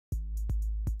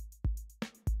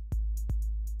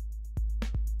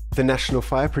The National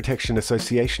Fire Protection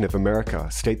Association of America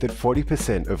state that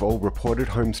 40% of all reported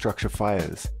home structure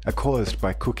fires are caused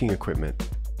by cooking equipment.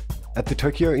 At the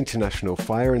Tokyo International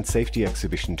Fire and Safety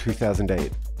Exhibition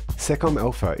 2008, Secom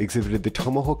Alpha exhibited the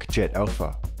TOMAHAWK JET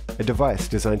Alpha, a device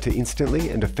designed to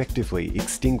instantly and effectively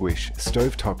extinguish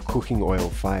stovetop cooking oil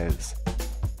fires.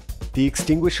 The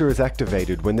extinguisher is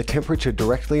activated when the temperature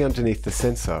directly underneath the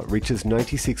sensor reaches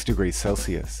 96 degrees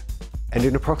Celsius, and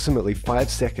in approximately 5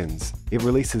 seconds, it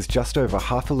releases just over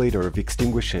half a litre of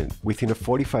extinguishant within a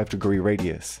 45-degree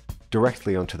radius,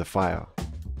 directly onto the fire.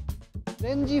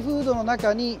 レンジフードの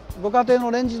中に、ご家庭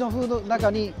のレンジのフードの中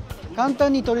に簡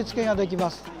単に取り付けができ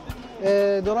ます。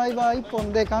ドライバー1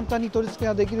本で簡単に取り付け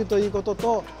ができるということ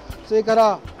と、それか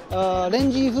らレ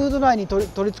ンジフード内に取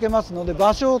り付けますので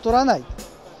場所を取らない。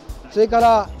それか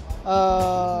ら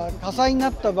火災に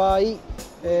なった場合、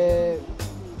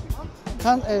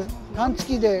感知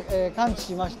器で感知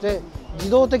しまして自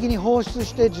動的に放出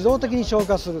して自動的に消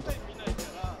火すると。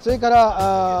それか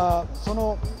ら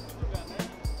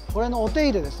これのお手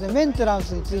入れですね、メンテナン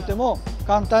スについても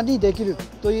簡単にできる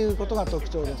ということが特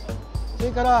徴です。そ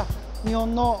れから日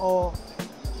本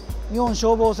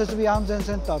消防設備安全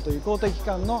センターという公的機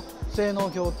関の性能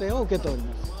評定を受けており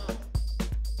ます。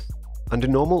Under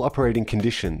normal operating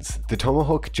conditions, the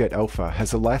TOMAHAWK JET Alpha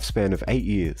has a lifespan of 8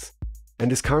 years,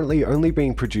 and is currently only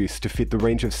being produced to fit the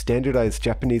range of standardized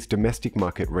Japanese domestic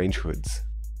market range hoods.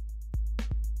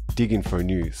 DigInfo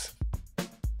News.